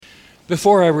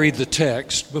Before I read the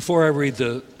text, before I read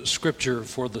the scripture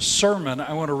for the sermon,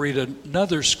 I want to read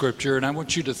another scripture, and I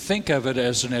want you to think of it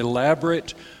as an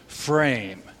elaborate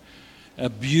frame, a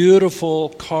beautiful,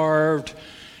 carved,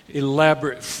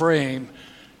 elaborate frame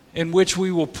in which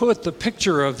we will put the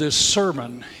picture of this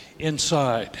sermon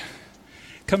inside.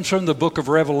 It comes from the book of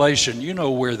Revelation. You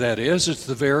know where that is. It's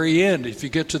the very end. If you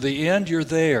get to the end, you're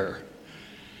there.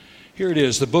 Here it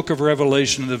is, the book of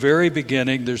Revelation. In the very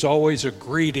beginning, there's always a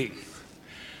greeting.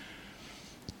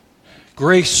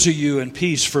 Grace to you and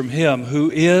peace from him who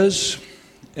is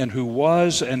and who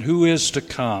was and who is to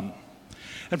come,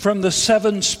 and from the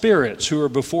seven spirits who are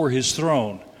before his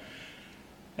throne,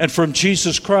 and from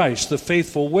Jesus Christ, the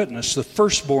faithful witness, the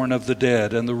firstborn of the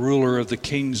dead and the ruler of the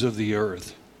kings of the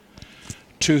earth.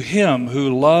 To him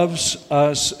who loves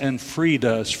us and freed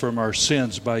us from our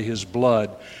sins by his blood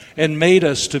and made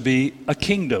us to be a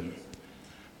kingdom,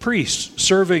 priests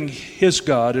serving his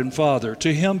God and Father.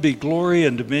 To him be glory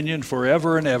and dominion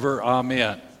forever and ever.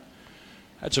 Amen.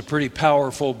 That's a pretty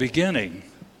powerful beginning.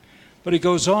 But he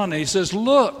goes on and he says,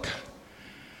 look,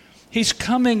 he's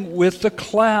coming with the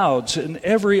clouds, and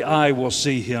every eye will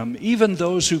see him, even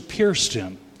those who pierced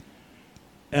him.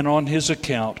 And on his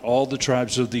account, all the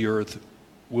tribes of the earth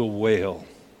will wail.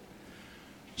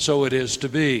 So it is to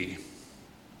be.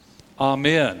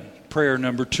 Amen. Prayer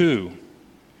number 2.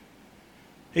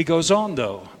 He goes on,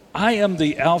 though. I am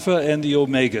the Alpha and the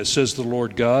Omega, says the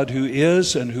Lord God, who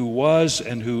is and who was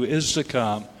and who is to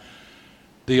come,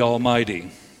 the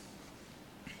Almighty.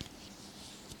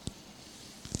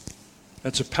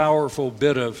 That's a powerful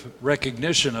bit of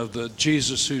recognition of the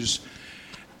Jesus who's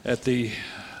at the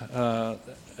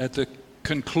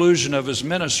conclusion of his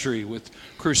ministry with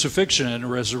crucifixion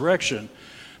and resurrection,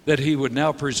 that he would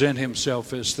now present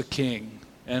himself as the King.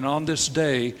 And on this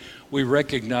day, we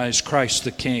recognize Christ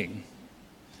the King.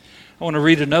 I want to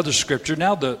read another scripture.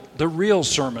 Now the real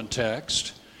sermon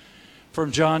text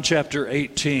from John chapter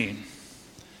 18.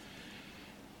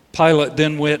 Pilate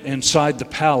then went inside the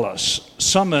palace,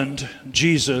 summoned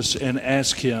Jesus, and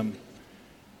asked him,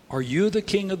 "Are you the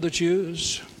King of the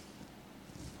Jews?"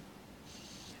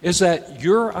 Is that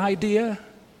your idea,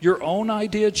 your own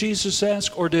idea, Jesus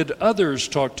asked, or did others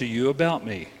talk to you about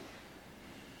me?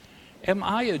 Am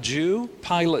I a Jew?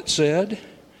 Pilate said.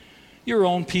 Your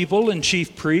own people and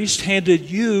chief priests handed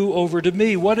you over to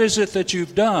me. What is it that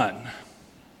you've done?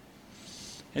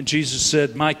 And Jesus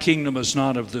said, my kingdom is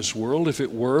not of this world. If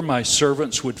it were, my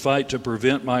servants would fight to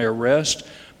prevent my arrest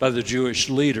by the Jewish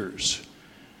leaders.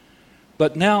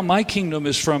 But now my kingdom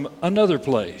is from another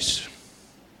place.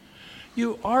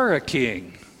 You are a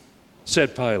king,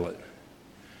 said Pilate.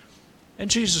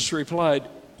 And Jesus replied,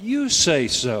 you say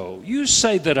so. You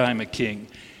say that I'm a king.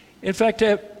 In fact,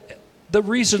 the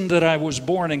reason that I was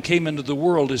born and came into the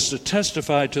world is to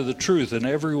testify to the truth, and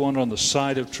everyone on the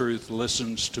side of truth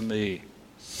listens to me.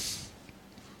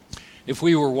 If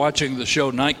we were watching the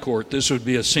show Night Court, this would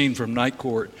be a scene from Night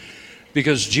Court,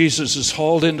 because Jesus is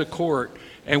hauled into court,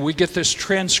 and we get this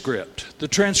transcript. The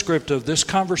transcript of this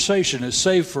conversation is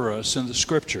saved for us in the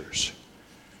Scriptures.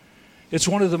 It's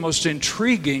one of the most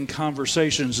intriguing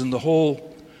conversations in the whole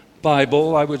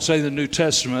Bible, I would say the New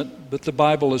Testament, but the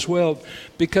Bible as well,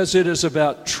 because it is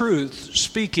about truth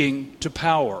speaking to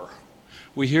power.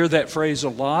 We hear that phrase a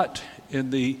lot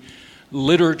in the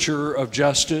literature of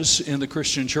justice in the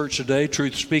Christian church today,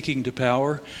 truth speaking to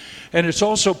power. And it's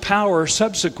also power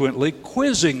subsequently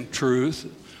quizzing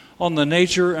truth on the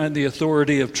nature and the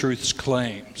authority of truth's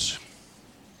claims.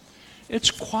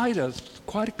 It's quite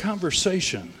a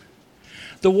conversation.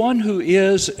 The one who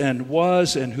is and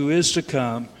was and who is to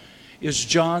come is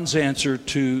John's answer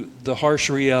to the harsh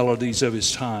realities of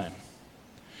his time.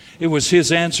 It was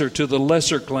his answer to the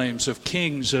lesser claims of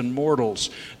kings and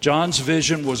mortals. John's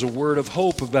vision was a word of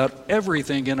hope about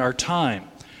everything in our time,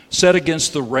 set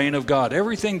against the reign of God,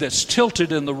 everything that's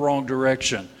tilted in the wrong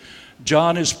direction.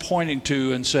 John is pointing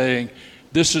to and saying,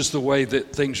 this is the way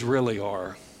that things really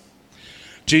are.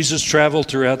 Jesus traveled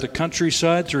throughout the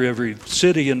countryside, through every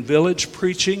city and village,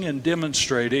 preaching and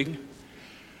demonstrating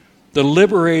the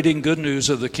liberating good news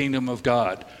of the kingdom of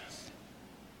God.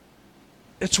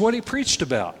 It's what he preached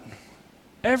about.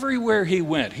 Everywhere he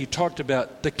went, he talked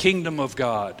about the kingdom of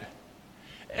God.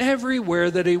 Everywhere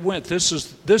that he went, this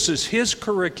is his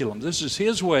curriculum. This is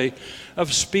his way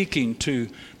of speaking to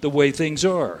the way things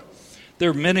are. There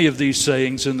are many of these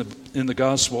sayings in the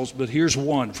Gospels, but here's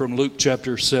one from Luke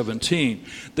chapter 17.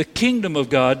 The kingdom of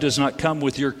God does not come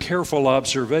with your careful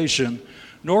observation,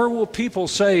 nor will people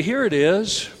say, here it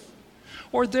is,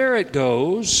 or there it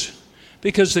goes,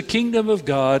 because the kingdom of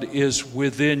God is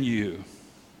within you.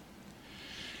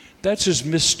 That's as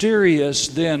mysterious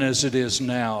then as it is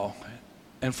now.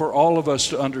 And for all of us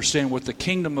to understand what the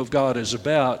kingdom of God is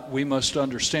about, we must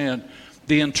understand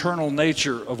the internal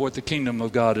nature of what the kingdom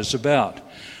of God is about.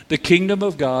 The kingdom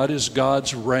of God is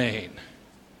God's reign.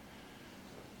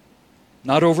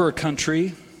 Not over a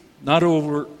country, not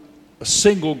over a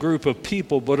single group of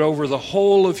people, but over the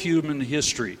whole of human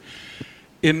history.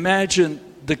 Imagine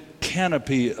the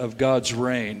canopy of God's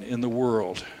reign in the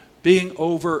world, being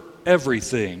over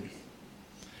everything.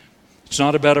 It's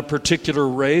not about a particular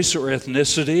race or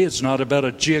ethnicity. It's not about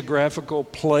a geographical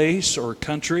place or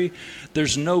country.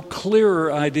 There's no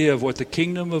clearer idea of what the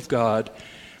kingdom of God,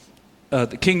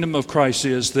 the kingdom of Christ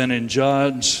is than in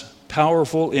John's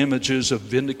powerful images of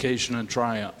vindication and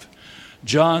triumph.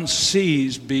 John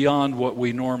sees beyond what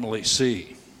we normally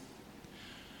see.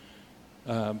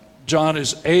 John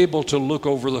is able to look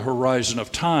over the horizon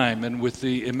of time and with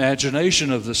the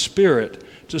imagination of the Spirit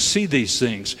to see these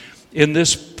things. In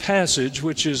this passage,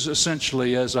 which is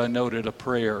essentially, as I noted,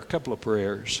 a couple of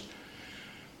prayers,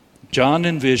 John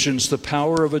envisions the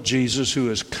power of a Jesus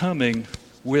who is coming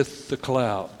with the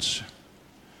clouds.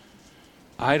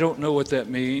 I don't know what that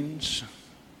means.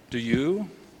 Do you?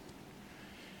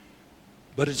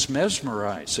 But it's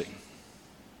mesmerizing.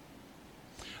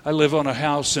 I live on a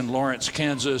house in Lawrence,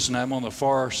 Kansas, and I'm on the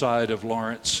far side of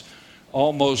Lawrence,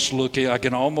 I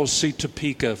can almost see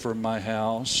Topeka from my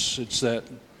house.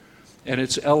 And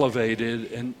it's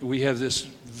elevated, and we have this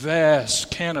vast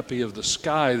canopy of the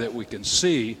sky that we can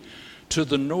see to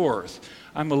the north.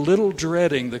 I'm a little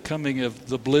dreading the coming of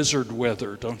the blizzard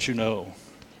weather, don't you know,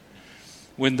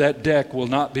 when that deck will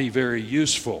not be very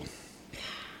useful.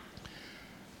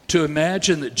 To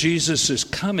imagine that Jesus is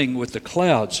coming with the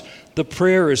clouds, the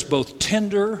prayer is both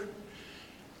tender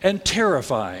and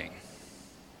terrifying.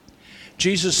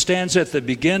 Jesus stands at the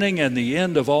beginning and the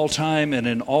end of all time and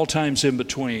in all times in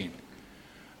between.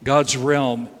 God's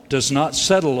realm does not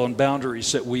settle on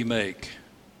boundaries that we make.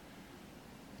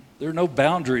 There are no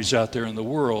boundaries out there in the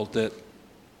world that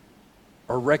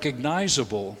are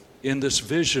recognizable in this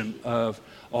vision of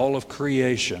all of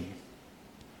creation.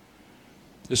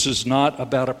 This is not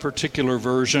about a particular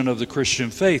version of the Christian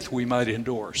faith we might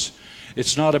endorse.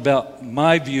 It's not about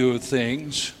my view of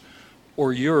things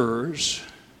or yours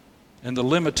and the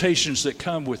limitations that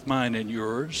come with mine and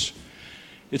yours.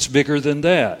 It's bigger than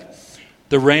that.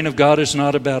 The reign of God is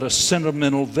not about a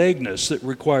sentimental vagueness that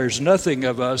requires nothing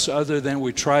of us other than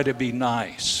we try to be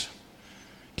nice.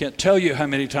 Can't tell you how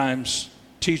many times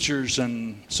teachers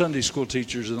and Sunday school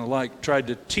teachers and the like tried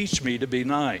to teach me to be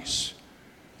nice.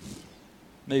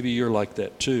 Maybe you're like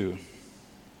that too.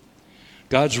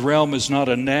 God's realm is not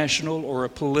a national or a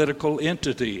political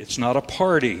entity. It's not a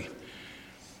party.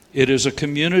 It is a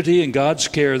community in God's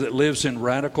care that lives in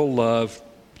radical love,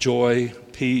 joy,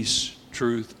 peace,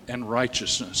 truth, and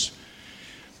righteousness.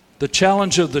 The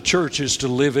challenge of the church is to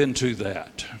live into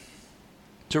that,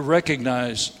 to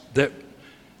recognize that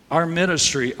our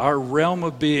ministry, our realm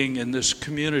of being in this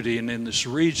community and in this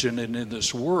region and in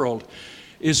this world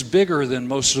is bigger than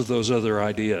most of those other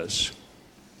ideas.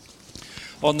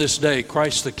 On this day,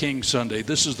 Christ the King Sunday,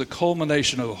 this is the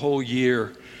culmination of a whole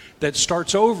year that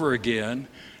starts over again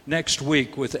next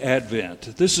week with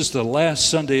Advent. This is the last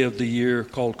Sunday of the year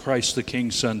called Christ the King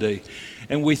Sunday.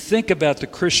 And we think about the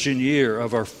Christian year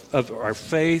of our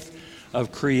faith,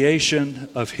 of creation,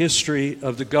 of history,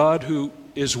 of the God who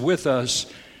is with us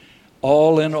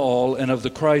all in all, and of the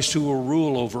Christ who will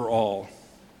rule over all.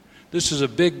 This is a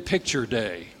big picture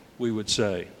day, we would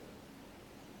say.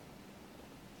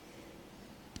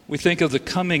 We think of the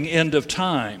coming end of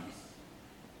time,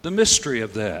 the mystery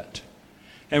of that.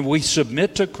 And we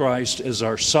submit to Christ as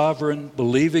our sovereign,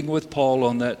 believing with Paul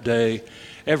on that day,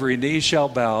 every knee shall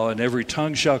bow and every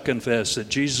tongue shall confess that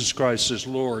Jesus Christ is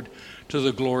Lord, to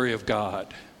the glory of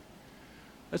God.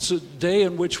 That's a day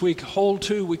in which we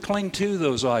cling to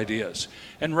those ideas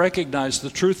and recognize the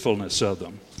truthfulness of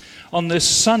them. On this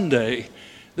Sunday,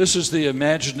 this is the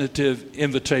imaginative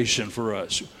invitation for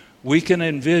us. We can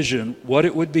envision what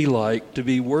it would be like to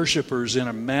be worshipers in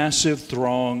a massive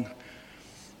throng,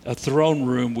 a throne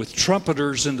room with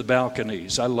trumpeters in the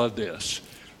balconies. I love this.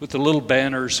 With the little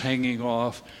banners hanging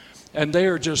off. And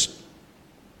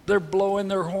they're blowing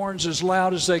their horns as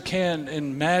loud as they can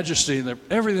in majesty.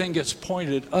 Everything gets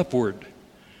pointed upward.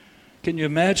 Can you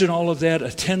imagine all of that?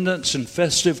 Attendants in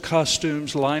festive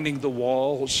costumes lining the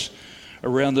walls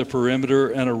around the perimeter,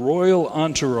 and a royal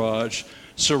entourage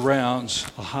surrounds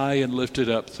a high and lifted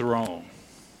up throne.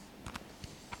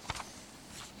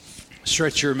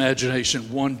 Stretch your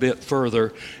imagination one bit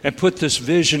further and put this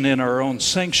vision in our own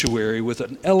sanctuary with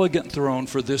an elegant throne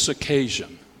for this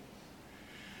occasion.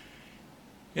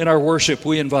 In our worship,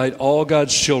 we invite all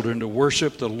God's children to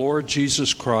worship the Lord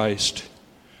Jesus Christ,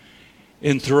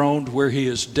 enthroned where he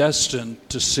is destined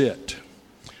to sit.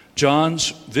 John's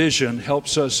vision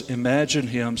helps us imagine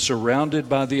him surrounded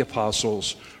by the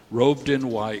apostles, robed in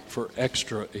white for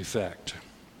extra effect.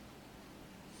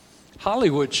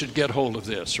 Hollywood should get hold of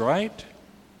this, right?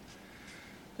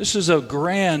 This is a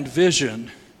grand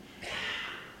vision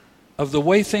of the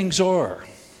way things are.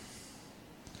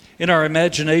 In our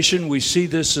imagination, we see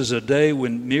this as a day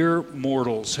when mere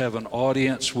mortals have an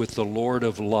audience with the Lord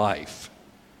of life.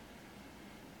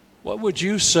 What would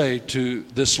you say to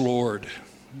this Lord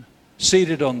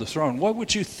seated on the throne? What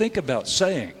would you think about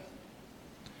saying?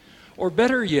 Or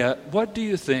better yet, what do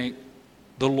you think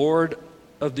the Lord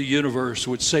of the universe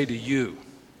would say to you?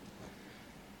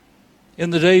 In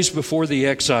the days before the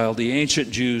exile, the ancient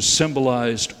Jews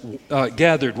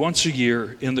gathered once a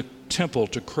year in the temple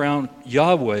to crown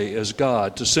Yahweh as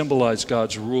God, to symbolize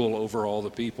God's rule over all the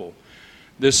people.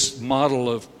 This model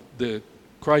of the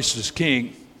Christ the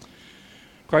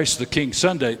King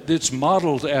Sunday, it's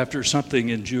modeled after something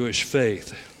in Jewish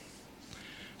faith.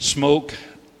 Smoke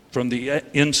from the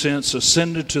incense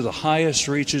ascended to the highest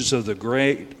reaches of the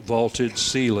great vaulted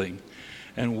ceiling,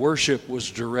 and worship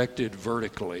was directed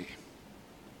vertically,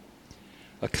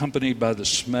 accompanied by the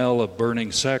smell of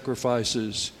burning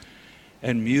sacrifices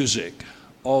and music,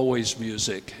 always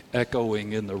music,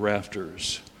 echoing in the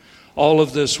rafters. All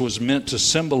of this was meant to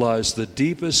symbolize the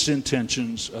deepest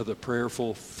intentions of the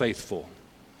prayerful faithful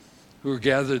who are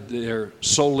gathered there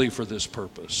solely for this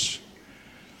purpose.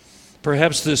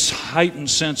 Perhaps this heightened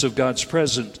sense of God's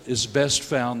presence is best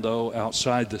found, though,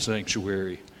 outside the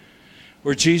sanctuary,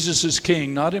 where Jesus is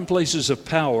king, not in places of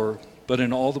power, but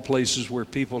in all the places where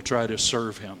people try to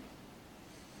serve him.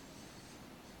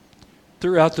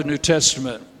 Throughout the New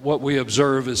Testament, what we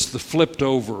observe is the flipped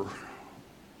over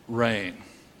reign.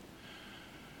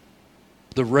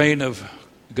 The reign of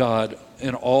God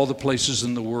in all the places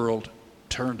in the world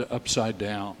turned upside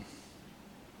down.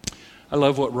 I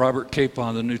love what Robert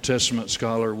Capon, the New Testament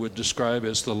scholar, would describe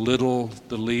as the little,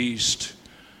 the least,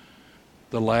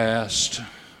 the last,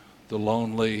 the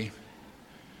lonely,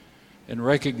 and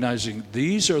recognizing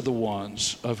these are the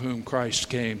ones of whom Christ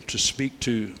came to speak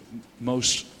to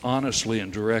most honestly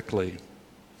and directly.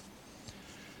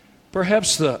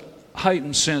 Perhaps the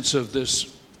heightened sense of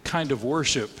this kind of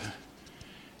worship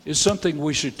is something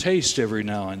we should taste every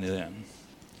now and then.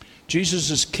 Jesus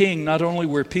is king not only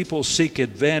where people seek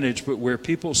advantage, but where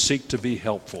people seek to be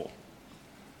helpful.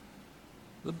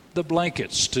 The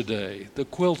blankets today, the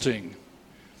quilting,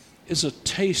 is a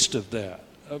taste of that,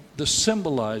 of the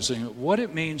symbolizing of what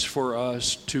it means for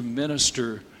us to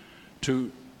minister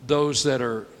to those that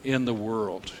are in the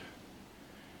world.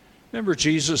 Remember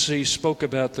Jesus, he spoke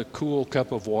about the cool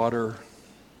cup of water.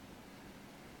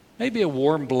 Maybe a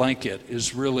warm blanket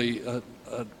is really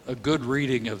a good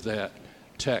reading of that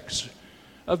text,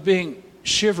 of being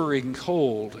shivering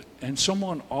cold, and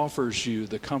someone offers you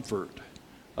the comfort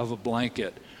of a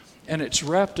blanket, and it's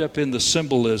wrapped up in the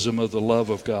symbolism of the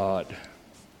love of God.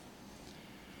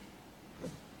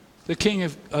 The king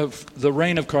of the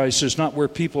reign of Christ is not where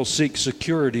people seek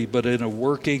security, but in a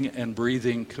working and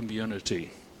breathing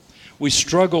community. We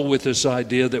struggle with this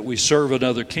idea that we serve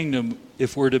another kingdom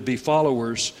if we're to be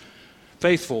followers,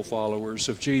 faithful followers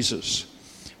of Jesus.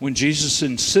 When Jesus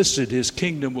insisted his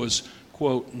kingdom was,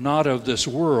 quote, not of this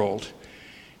world,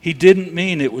 he didn't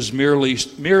mean it was merely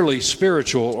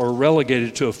spiritual or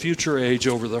relegated to a future age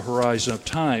over the horizon of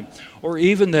time, or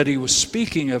even that he was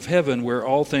speaking of heaven where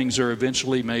all things are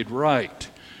eventually made right.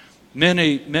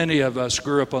 Many of us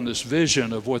grew up on this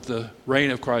vision of what the reign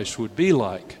of Christ would be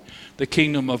like. The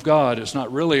kingdom of God is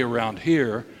not really around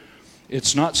here.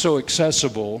 It's not so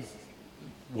accessible,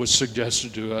 was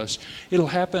suggested to us. It'll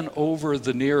happen over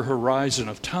the near horizon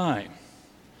of time,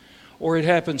 or it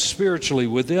happens spiritually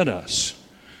within us.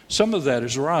 Some of that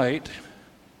is right,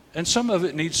 and some of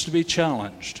it needs to be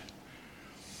challenged.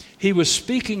 He was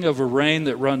speaking of a reign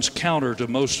that runs counter to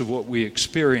most of what we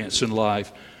experience in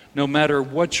life, no matter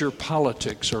what your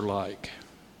politics are like.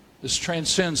 This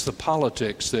transcends the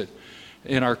politics that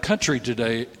in our country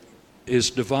today is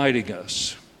dividing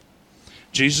us.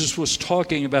 Jesus was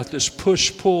talking about this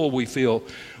push-pull we feel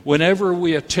whenever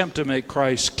we attempt to make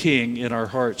Christ king in our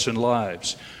hearts and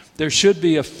lives. There should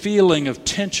be a feeling of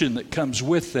tension that comes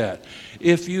with that.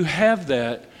 If you have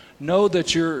that, know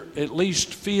that you're at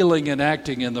least feeling and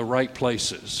acting in the right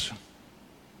places.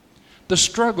 The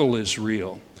struggle is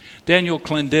real. Daniel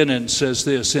Clendenin says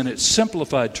this in its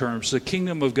simplified terms: the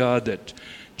kingdom of God that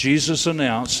Jesus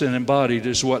announced and embodied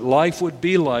is what life would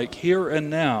be like here and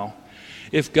now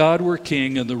if God were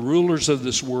king and the rulers of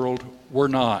this world we're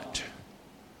not.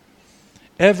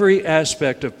 Every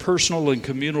aspect of personal and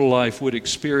communal life would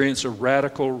experience a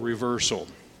radical reversal.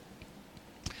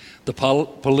 The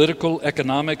political,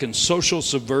 economic, and social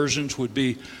subversions would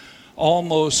be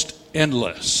almost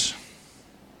endless.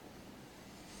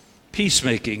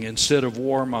 Peacemaking instead of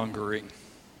warmongering.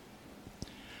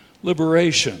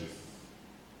 Liberation,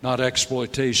 not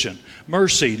exploitation.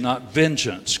 Mercy, not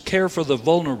vengeance. Care for the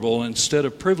vulnerable instead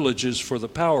of privileges for the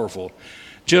powerful.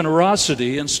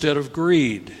 Generosity instead of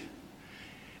greed.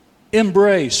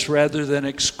 Embrace rather than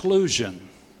exclusion.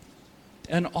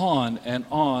 And on and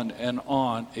on and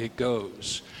on it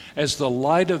goes. As the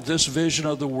light of this vision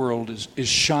of the world is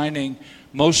shining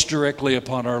most directly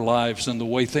upon our lives and the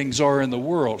way things are in the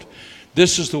world,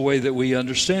 this is the way that we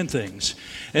understand things.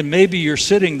 And maybe you're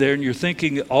sitting there and you're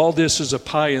thinking all this is a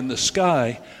pie in the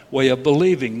sky way of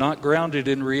believing, not grounded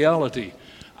in reality.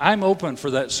 I'm open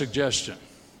for that suggestion.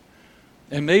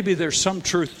 And maybe there's some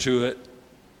truth to it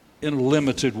in a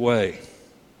limited way.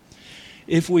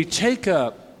 If we take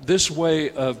up this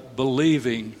way of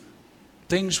believing,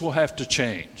 things will have to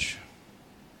change.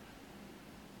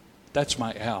 That's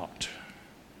my out.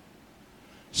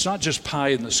 It's not just pie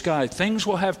in the sky. Things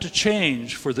will have to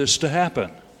change for this to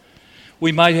happen.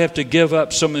 We might have to give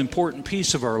up some important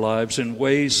piece of our lives in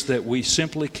ways that we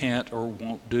simply can't or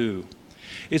won't do.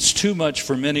 It's too much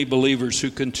for many believers who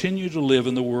continue to live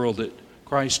in the world that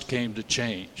Christ came to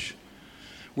change.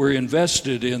 We're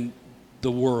invested in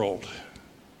the world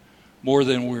more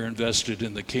than we're invested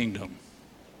in the kingdom.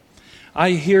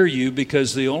 I hear you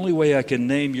because the only way I can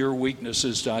name your weakness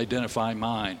is to identify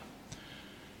mine.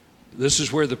 This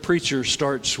is where the preacher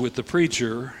starts with the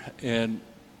preacher, and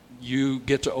you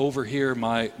get to overhear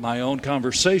my own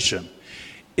conversation.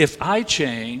 If I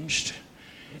changed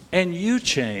and you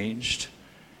changed,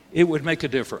 it would make a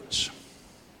difference.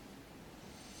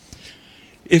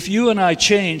 If you and I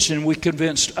changed and we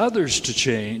convinced others to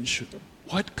change,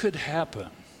 what could happen?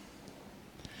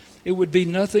 It would be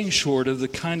nothing short of the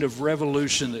kind of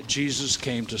revolution that Jesus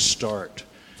came to start.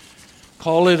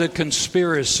 Call it a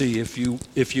conspiracy if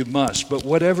you must, but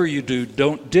whatever you do,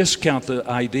 don't discount the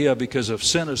idea because of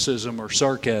cynicism or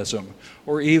sarcasm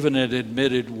or even an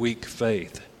admitted weak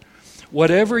faith.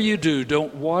 Whatever you do,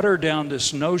 don't water down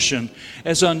this notion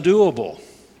as undoable.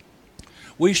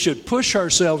 We should push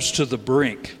ourselves to the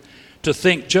brink to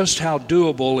think just how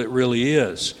doable it really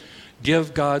is.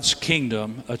 Give God's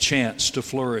kingdom a chance to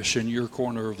flourish in your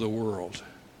corner of the world.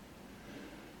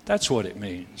 That's what it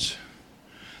means.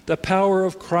 The power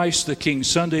of Christ the King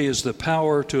Sunday is the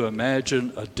power to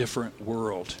imagine a different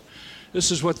world. This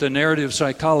is what the narrative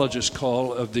psychologists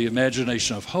call of the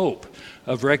imagination of hope,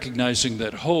 of recognizing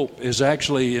that hope is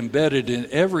actually embedded in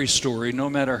every story, no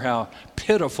matter how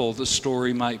pitiful the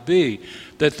story might be,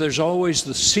 that there's always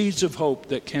the seeds of hope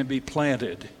that can be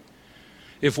planted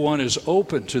if one is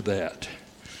open to that.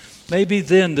 Maybe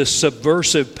then the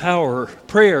subversive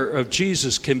prayer of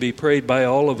Jesus can be prayed by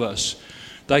all of us.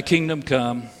 Thy kingdom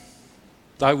come,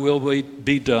 thy will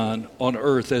be done on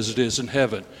earth as it is in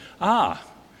heaven.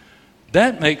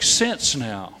 That makes sense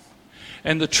now.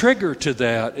 And the trigger to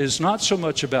that is not so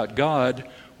much about God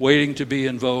waiting to be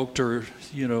invoked or,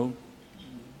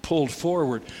 pulled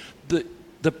forward.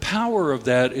 The power of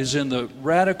that is in the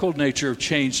radical nature of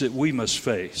change that we must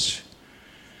face.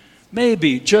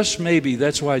 Maybe, just maybe,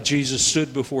 that's why Jesus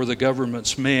stood before the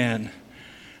government's man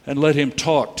and let him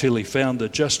talk till he found the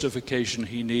justification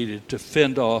he needed to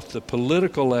fend off the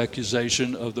political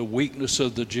accusation of the weakness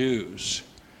of the Jews,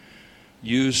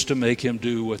 used to make him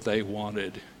do what they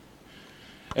wanted.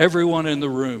 Everyone in the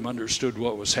room understood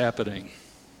what was happening.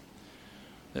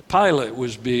 That Pilate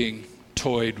was being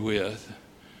toyed with.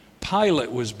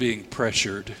 Pilate was being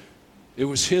pressured. It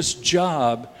was his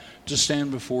job to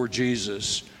stand before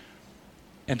Jesus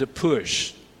and to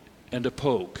push and to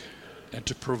poke and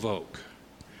to provoke.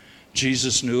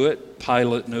 Jesus knew it.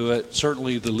 Pilate knew it.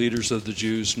 Certainly the leaders of the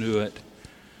Jews knew it.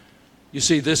 You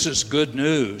see, this is good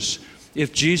news.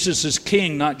 If Jesus is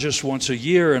king not just once a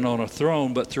year and on a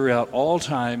throne, but throughout all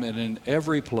time and in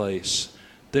every place,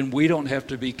 then we don't have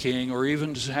to be king or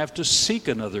even have to seek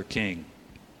another king.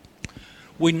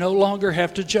 We no longer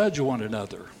have to judge one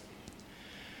another.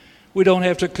 We don't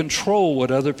have to control what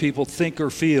other people think or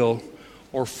feel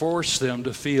or force them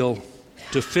to feel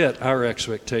to fit our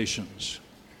expectations.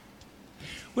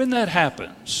 When that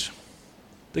happens,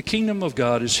 the kingdom of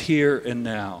God is here and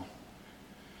now,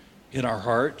 in our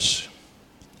hearts,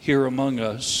 here among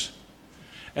us,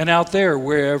 and out there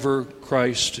wherever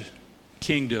Christ's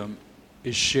kingdom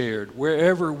is shared,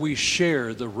 wherever we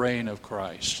share the reign of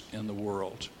Christ in the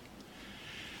world.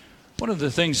 One of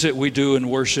the things that we do in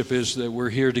worship is that we're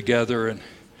here together, and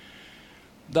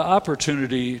the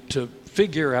opportunity to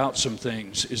figure out some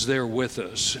things is there with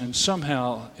us. And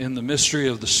somehow, in the mystery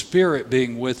of the Spirit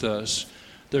being with us,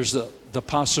 there's the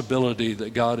possibility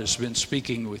that God has been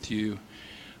speaking with you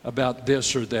about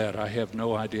this or that. I have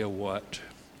no idea what.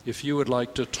 If you would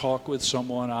like to talk with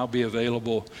someone, I'll be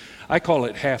available. I call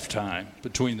it halftime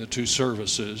between the two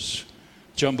services.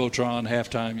 Jumbotron,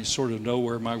 halftime, you sort of know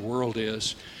where my world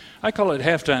is. I call it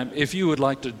halftime. If you would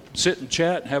like to sit and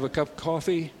chat, have a cup of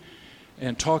coffee,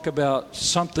 and talk about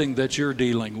something that you're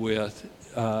dealing with,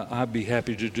 I'd be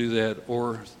happy to do that,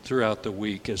 or throughout the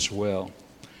week as well.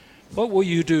 What will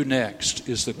you do next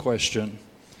is the question.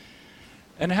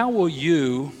 And how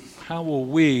will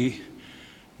we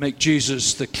make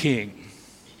Jesus the King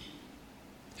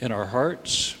in our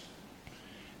hearts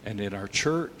and in our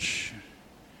church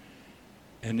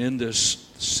and in this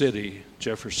city,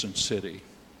 Jefferson City?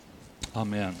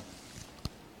 Amen.